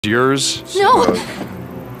Yours? No!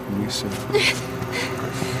 Lisa.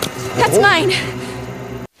 That's mine!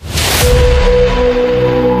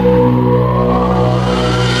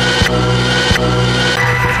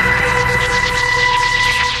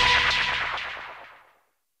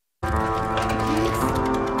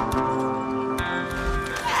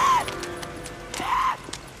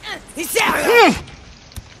 He's out!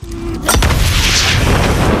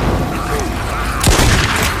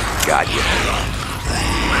 Got you.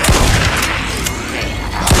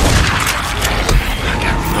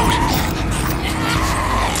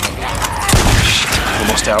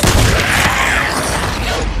 Almost out.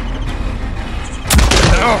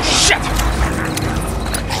 Oh, shit!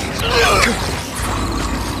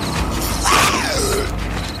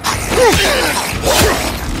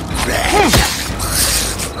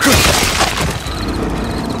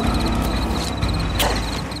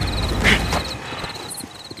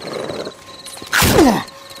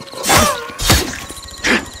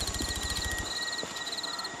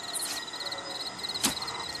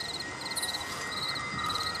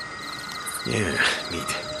 Yeah,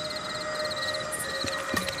 neat.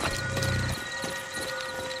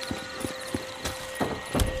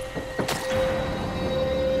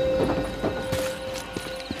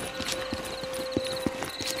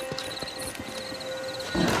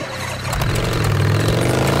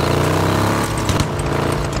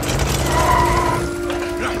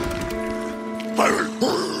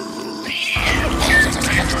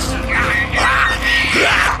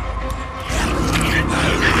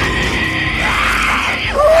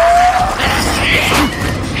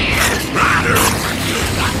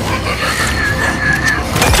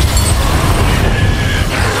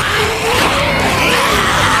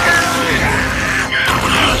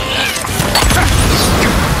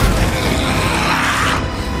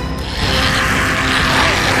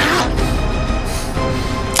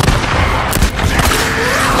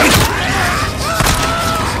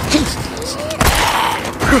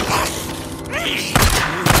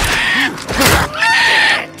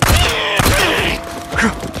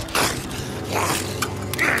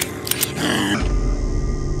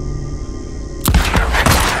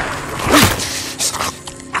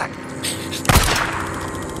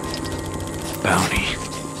 Bounty.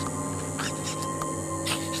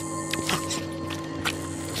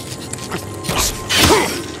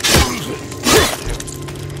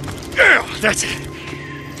 That's it.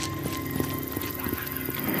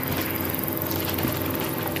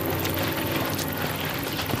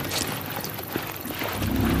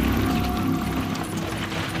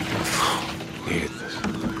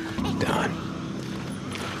 Done.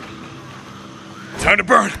 Time to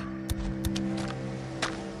burn.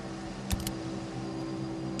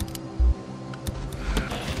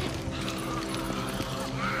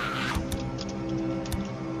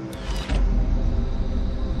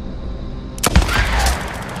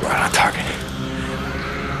 Right on target.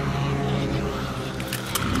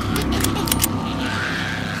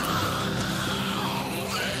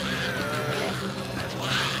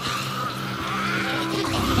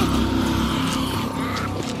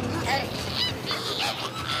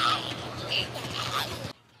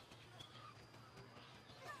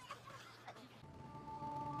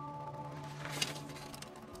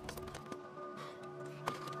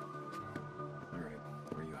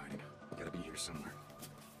 Where are you hiding? You gotta be here somewhere.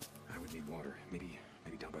 I would need water. Maybe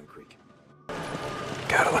down by the creek.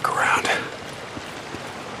 Gotta look around.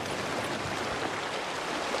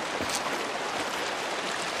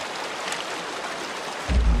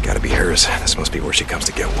 Gotta be hers. This must be where she comes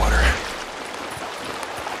to get water.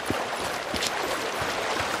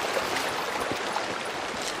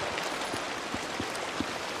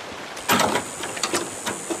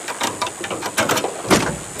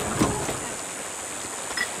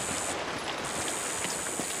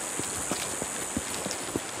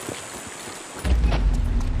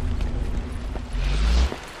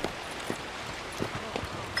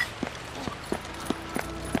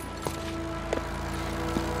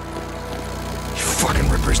 Fucking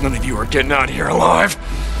rippers, none of you are getting out of here alive. Sorry,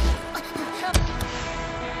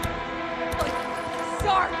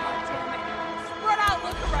 goddammit. Spread out,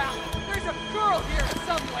 look around. There's a girl here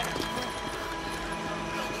somewhere.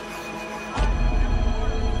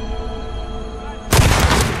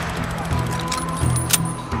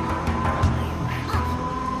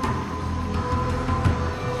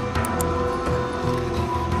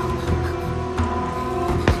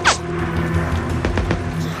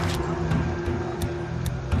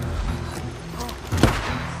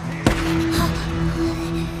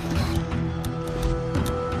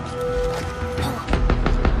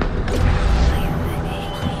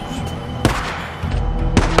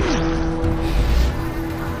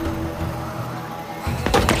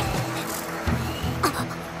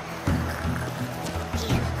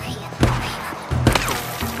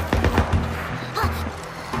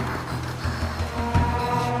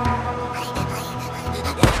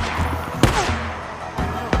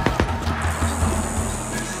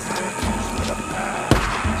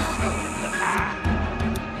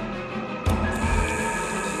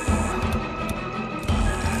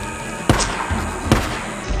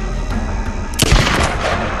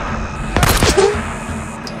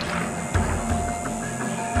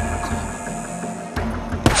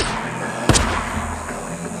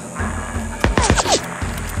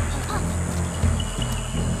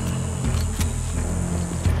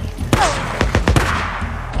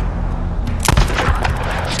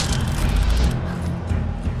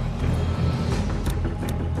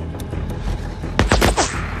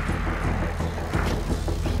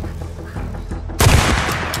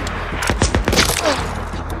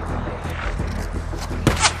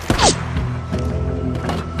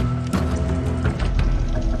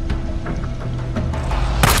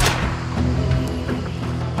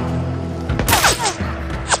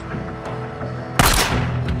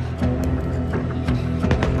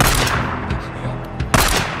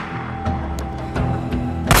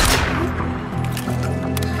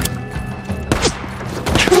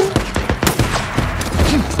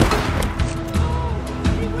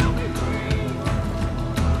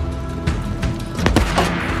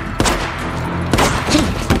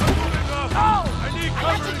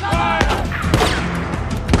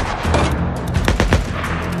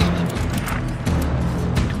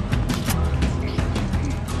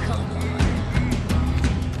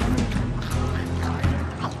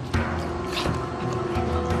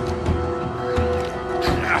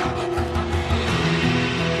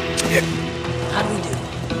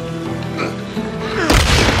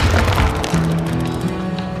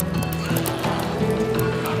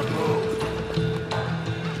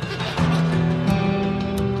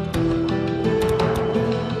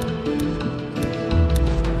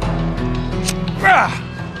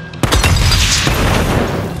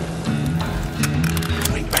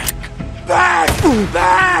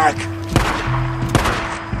 Back!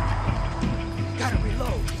 Gotta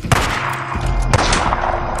reload.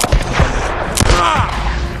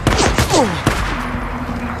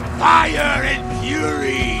 Fire and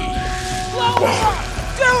fury! Blow him up!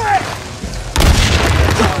 Do it!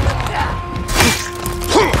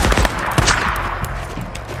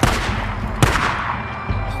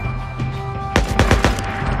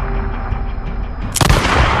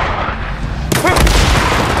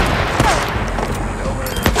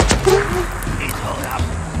 He's hold up!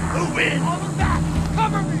 Who wins? On the back!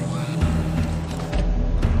 Cover me!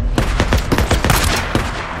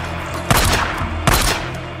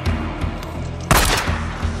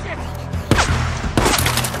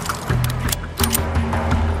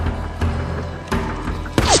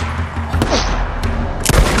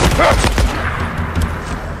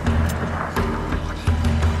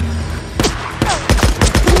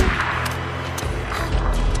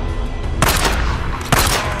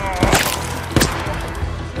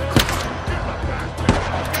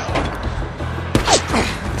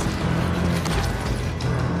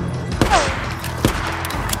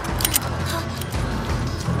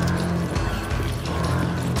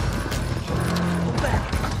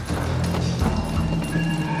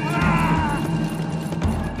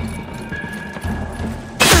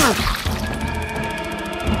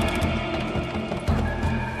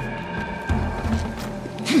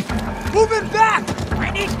 Moving back!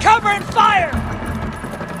 I need cover and fire!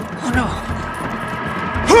 Oh no.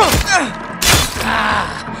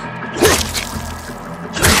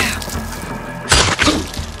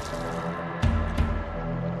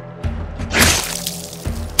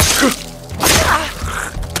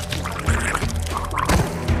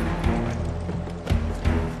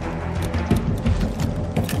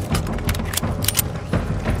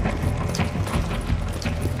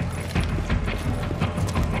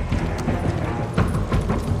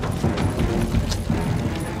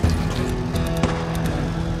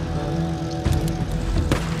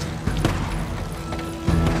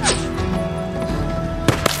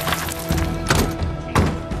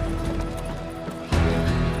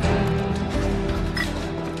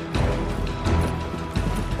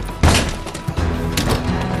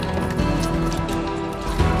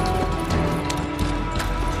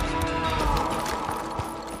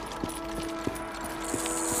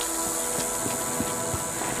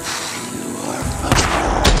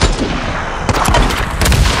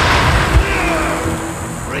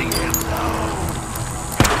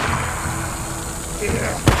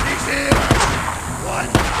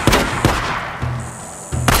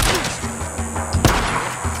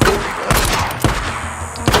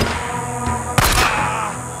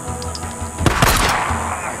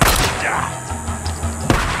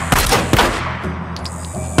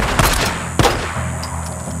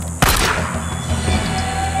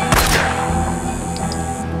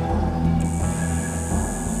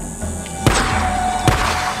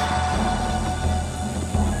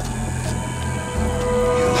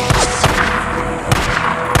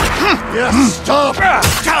 Yes, stop!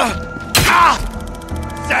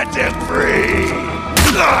 Set him free!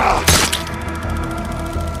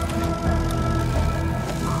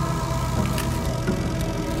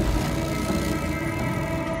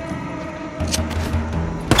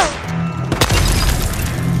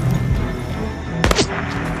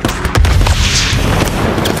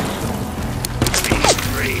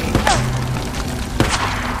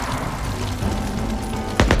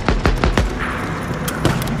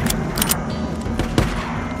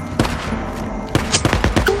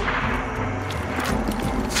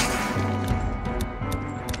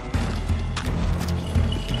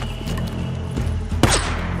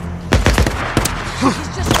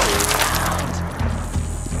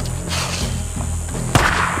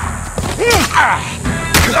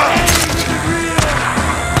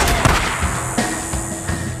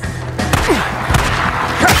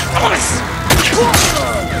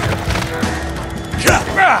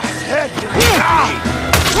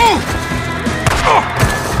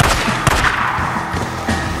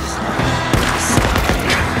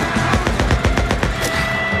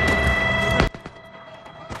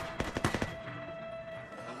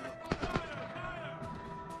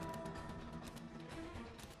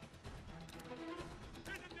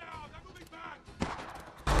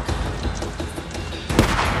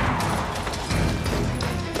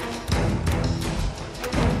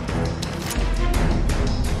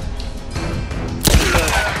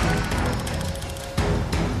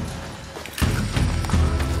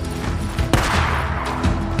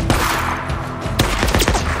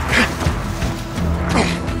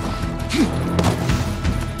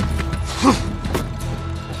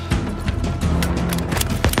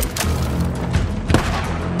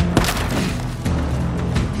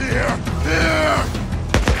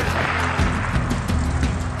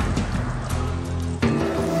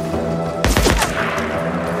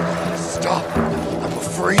 Stop. I'm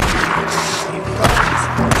afraid.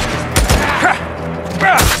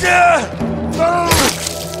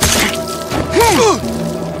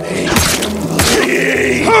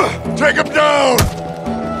 Take him down!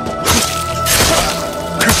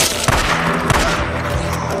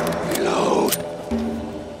 Reload.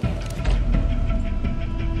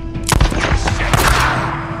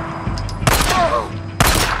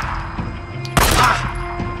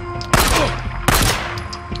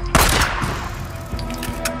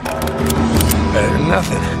 Better than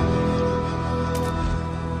nothing.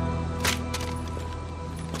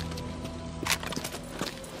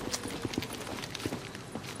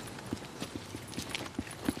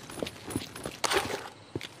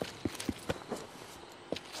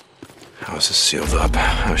 House is sealed up.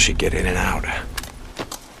 How's she get in and out?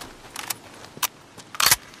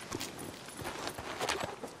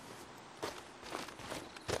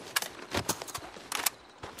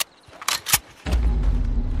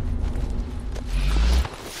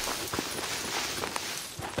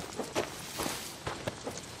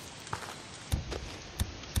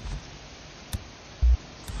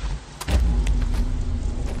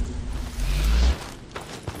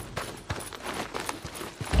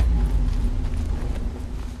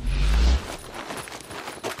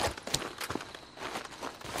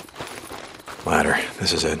 Ladder.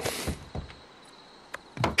 This is it.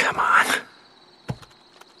 Come on.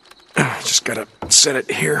 Just gotta set it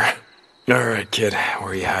here. All right, kid.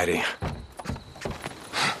 Where are you hiding?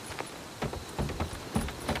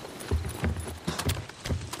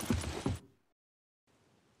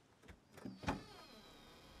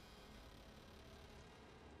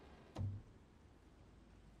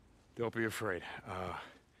 Don't be afraid.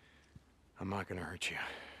 I'm not gonna hurt you.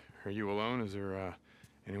 Are you alone? Is there,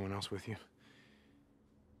 anyone else with you?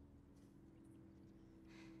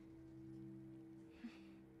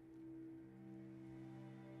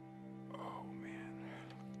 Oh, man.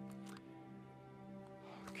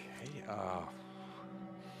 Okay,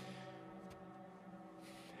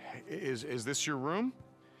 Is this your room?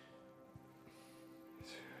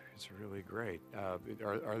 It's really great.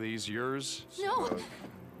 Are these yours? No.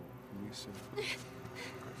 Lisa?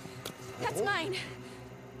 That's mine.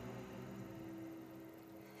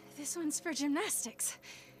 This one's for gymnastics.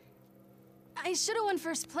 I should have won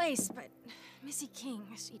first place, but Missy King,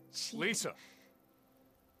 she cheated. Lisa!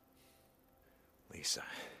 Lisa,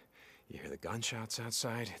 you hear the gunshots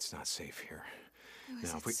outside? It's not safe here. It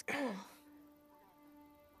was Now, at school.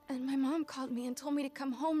 And my mom called me and told me to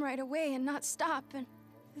come home right away and not stop, and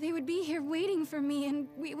they would be here waiting for me, and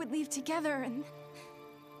we would leave together, and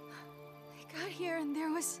I got here, and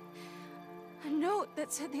there was a note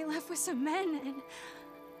that said they left with some men, and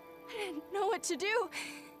I didn't know what to do,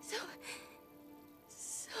 so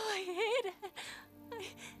I hid.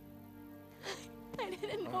 I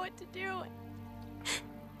didn't know what to do.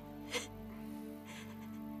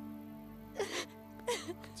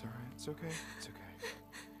 It's all right. It's okay. It's okay.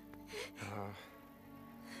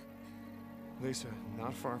 Lisa,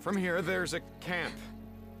 not far from here, there's a camp.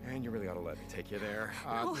 And you really ought to let me take you there.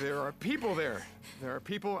 No. There are people there. There are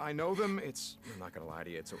people, I know them. I'm not gonna lie to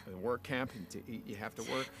you, it's a work camp. And to eat, you have to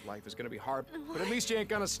work. Life is gonna be hard, but at least you ain't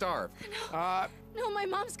gonna starve. No, my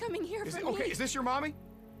mom's coming here for me. Okay, is this your mommy?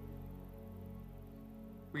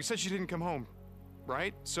 Well, you said she didn't come home,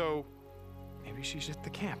 right? So, maybe she's at the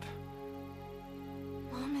camp.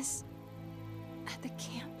 Mom is at the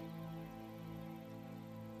camp.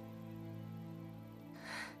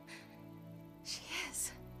 She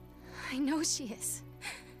is. I know she is.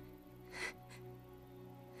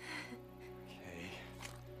 Okay.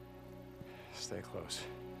 Stay close.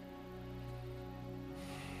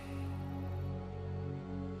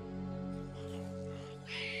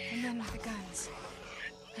 The men with the guns.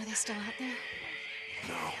 Are they still out there?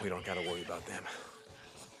 No, we don't gotta worry about them.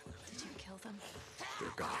 Did you kill them? They're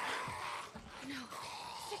gone. No.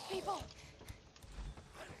 Sick people!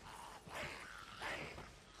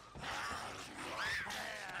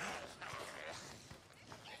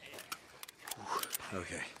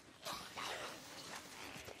 Okay.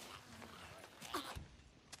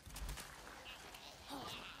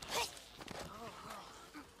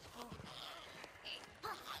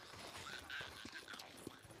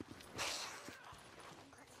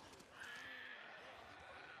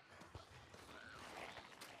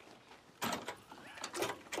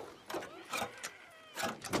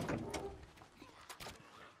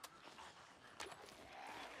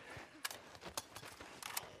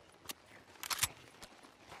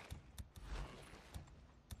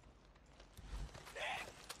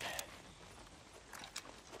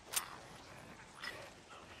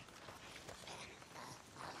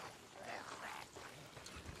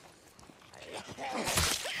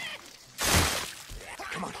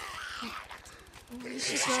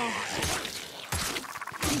 should go.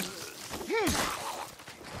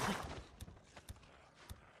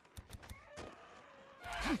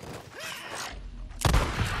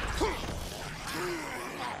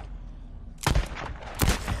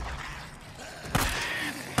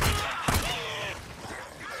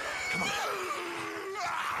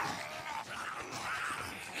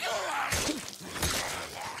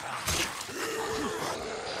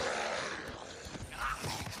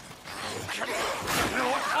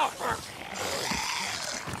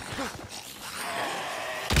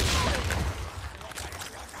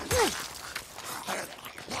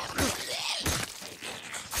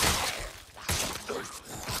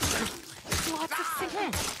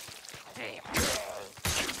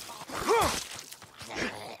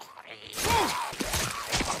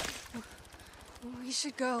 We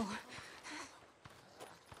should go.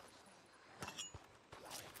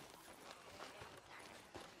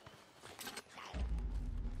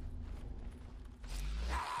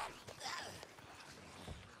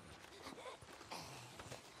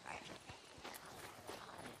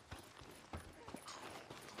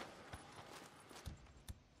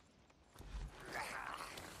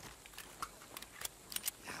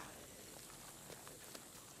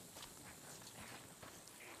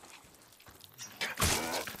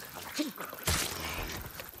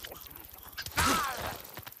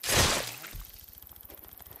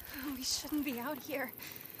 We shouldn't be out here.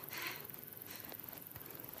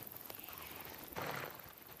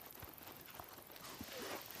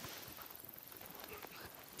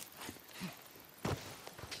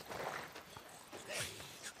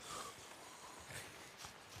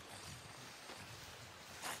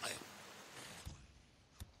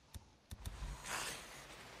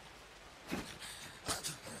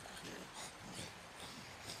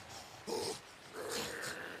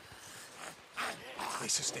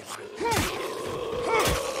 Lisa, stay behind.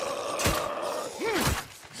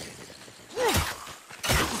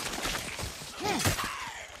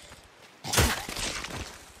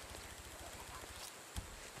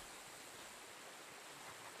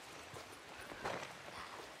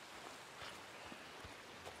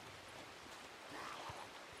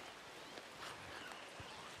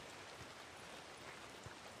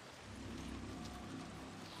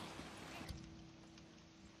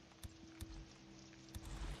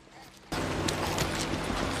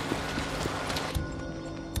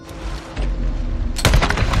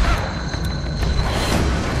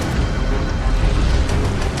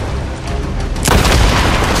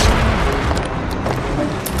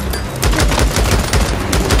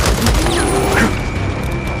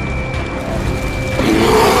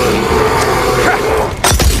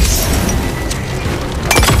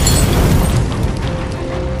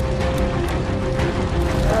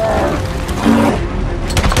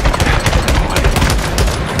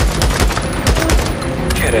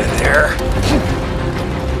 Get in there.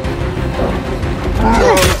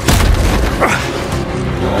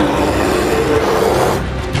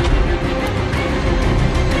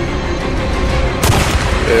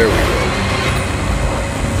 There we go.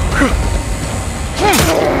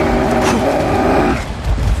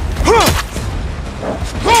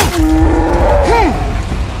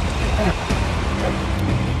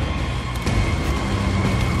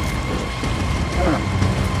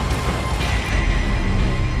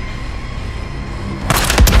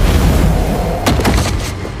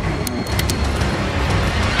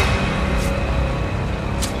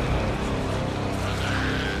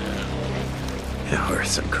 Now, here's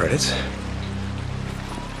some credits.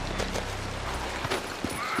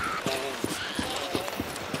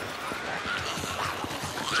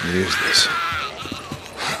 Let's use this.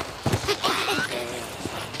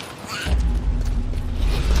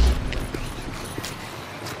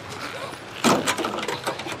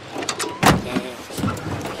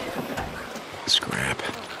 Scrap.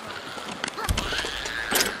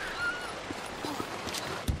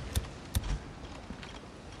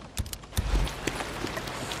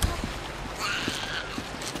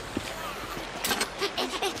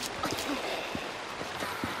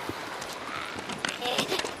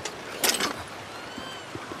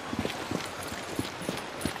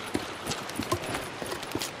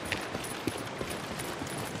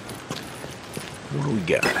 What do we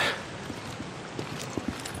got?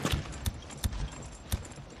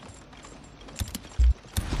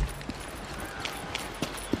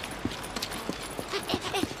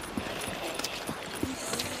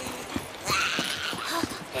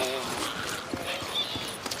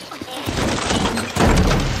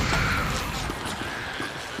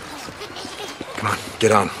 Come on,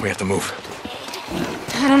 get on. We have to move.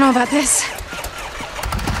 I don't know about this.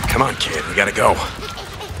 Come on, kid. We gotta go.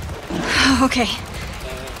 Okay.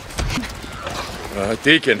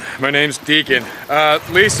 Deacon. My name's Deacon.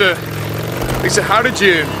 Lisa, how did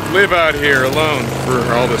you live out here alone for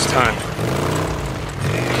all this time?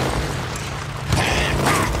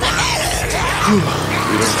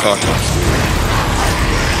 We don't talk much.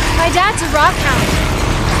 My dad's a rock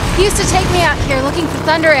hound. He used to take me out here looking for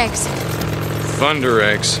thunder eggs. Thunder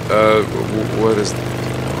eggs? What is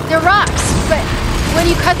that? They're rocks, but when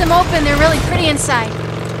you cut them open, they're really pretty inside.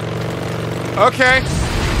 Okay.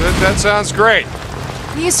 That sounds great.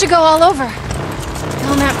 We used to go all over.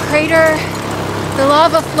 Belknap Crater, the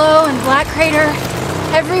lava flow and Black Crater,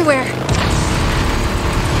 everywhere.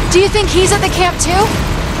 Do you think he's at the camp too?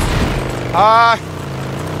 I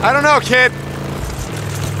don't know, kid.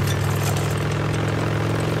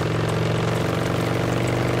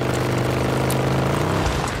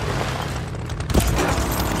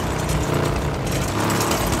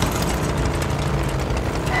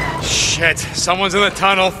 Shit, someone's in the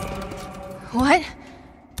tunnel. What?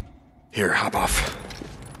 Here, hop off.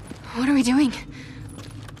 What are we doing?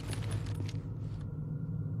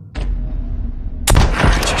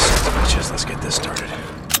 Alright, just let's get this started.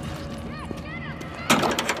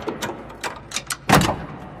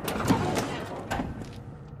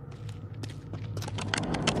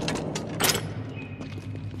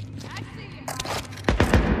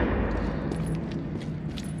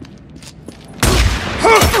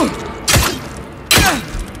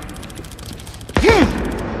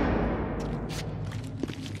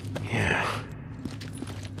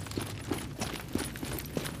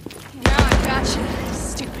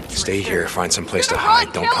 Stay here, find some place to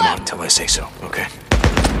hide. Don't come out until I say so, okay?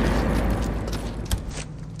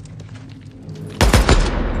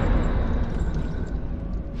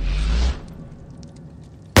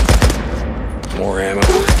 More ammo.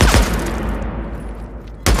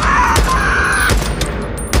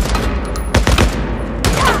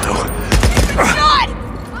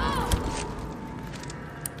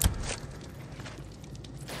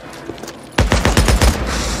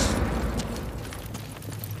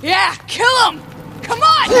 Yeah, kill him! Come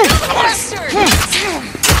on, kill the bastard!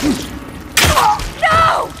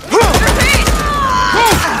 No!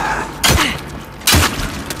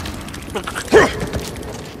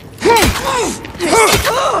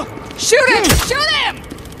 Shoot him! Shoot him!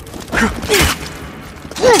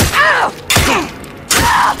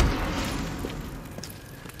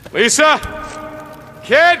 Lisa?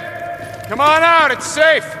 Kid? Come on out, it's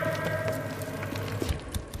safe.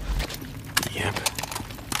 Yep.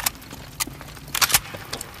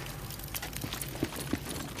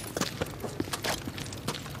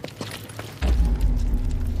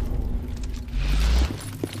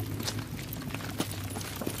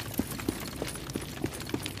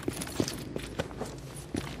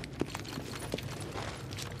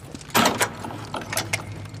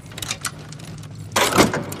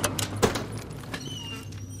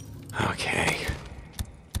 Okay.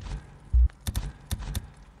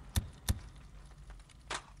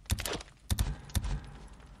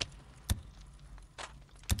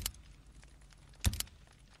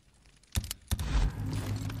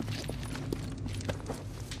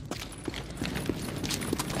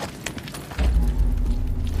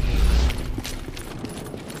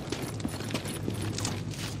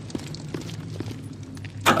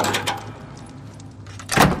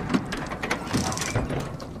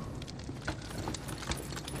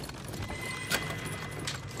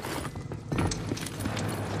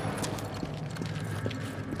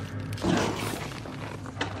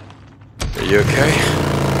 You okay?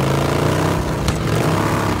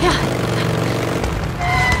 Yeah.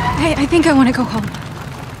 I think I want to go home.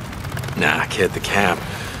 Nah, kid, the camp.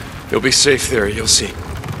 You'll be safe there, you'll see.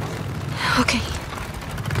 Okay.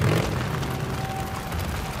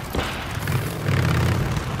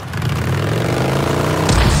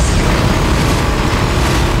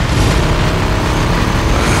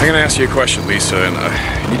 I'm gonna ask you a question, Lisa, and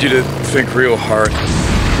I need you to think real hard.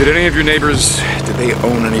 Did any of your neighbors, did they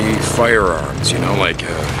own any firearms, you know, like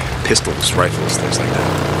pistols, rifles, things like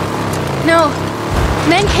that? No.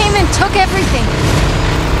 Men came and took everything.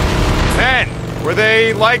 Men? Were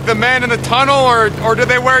they like the men in the tunnel, or did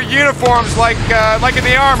they wear uniforms like in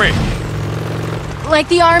the army? Like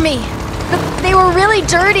the army. But they were really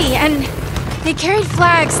dirty, and they carried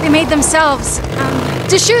flags they made themselves.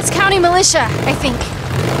 Deschutes County Militia, I think.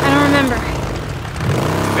 I don't remember.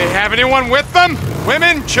 Did they have anyone with them?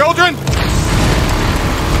 Women? Children?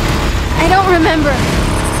 I don't remember.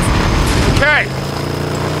 Okay.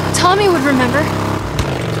 Tommy would remember.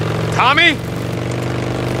 Tommy?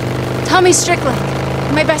 Tommy Strickland.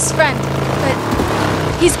 My best friend. But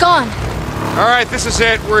he's gone. All right, this is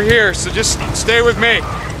it. We're here, so just stay with me.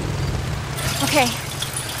 Okay.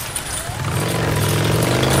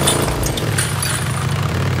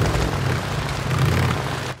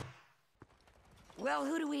 Well,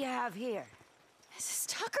 who do we have here? Mrs.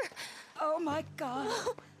 Tucker. Oh my God.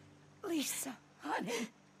 Lisa, honey.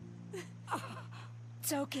 Oh,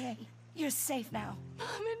 it's okay. You're safe now.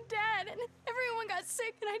 Mom and Dad and everyone got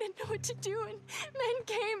sick and I didn't know what to do and men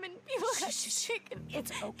came and people got sick and...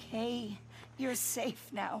 It's okay. You're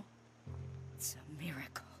safe now. It's a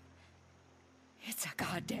miracle. It's a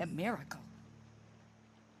goddamn miracle.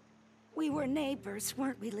 We were neighbors,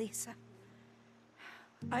 weren't we, Lisa?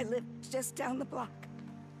 I lived just down the block.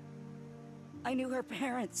 I knew her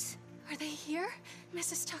parents. Are they here,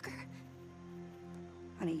 Mrs. Tucker?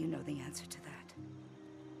 Honey, you know the answer to that.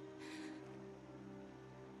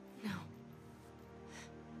 No.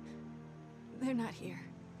 They're not here.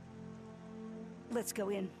 Let's go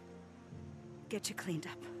in. Get you cleaned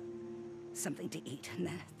up. Something to eat, and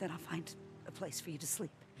then I'll find a place for you to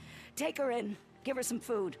sleep. Take her in. Give her some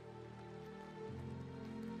food.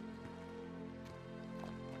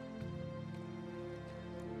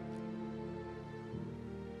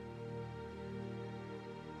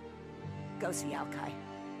 Go see Alkai.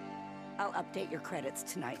 I'll update your credits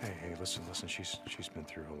tonight. Hey, listen. She's been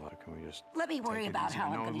through a lot. Can we just... Let me worry about how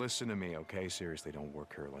I'm No, gonna... listen to me, okay? Seriously, don't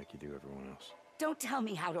work her like you do everyone else. Don't tell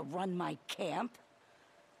me how to run my camp.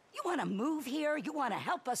 You want to move here? You want to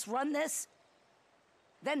help us run this?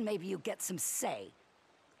 Then maybe you get some say.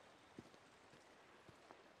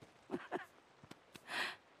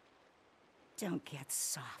 Don't get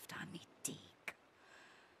soft on me, Deke.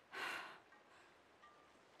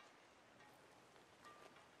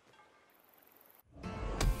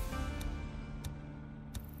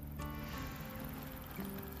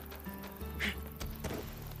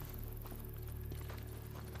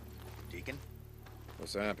 Deacon?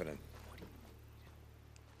 What's happening?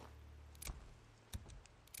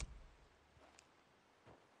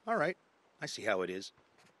 All right. I see how it is.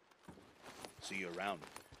 See you around.